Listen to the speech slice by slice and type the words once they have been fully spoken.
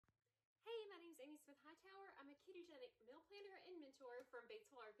Amy Smith-Hightower. I'm a ketogenic meal planner and mentor from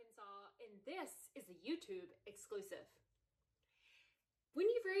Batesville, Arkansas, and this is a YouTube exclusive. When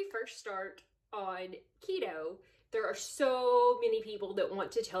you very first start on keto, there are so many people that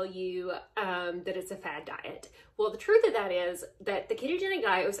want to tell you that it's a fad diet. Well, the truth of that is that the ketogenic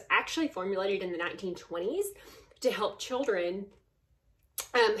diet was actually formulated in the 1920s to help children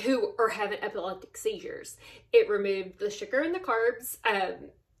who are having epileptic seizures. It removed the sugar and the carbs,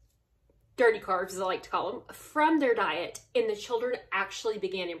 dirty carbs as I like to call them, from their diet, and the children actually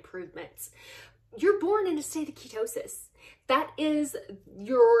began improvements. You're born in a state of ketosis. That is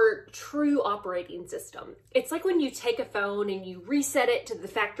your true operating system. It's like when you take a phone and you reset it to the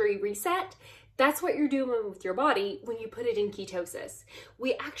factory reset. That's what you're doing with your body when you put it in ketosis.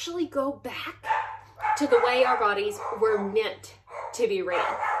 We actually go back to the way our bodies were meant to be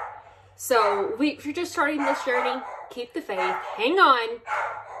ran. So if you're just starting this journey, keep the faith, hang on,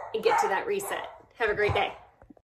 and get to that reset. Have a great day.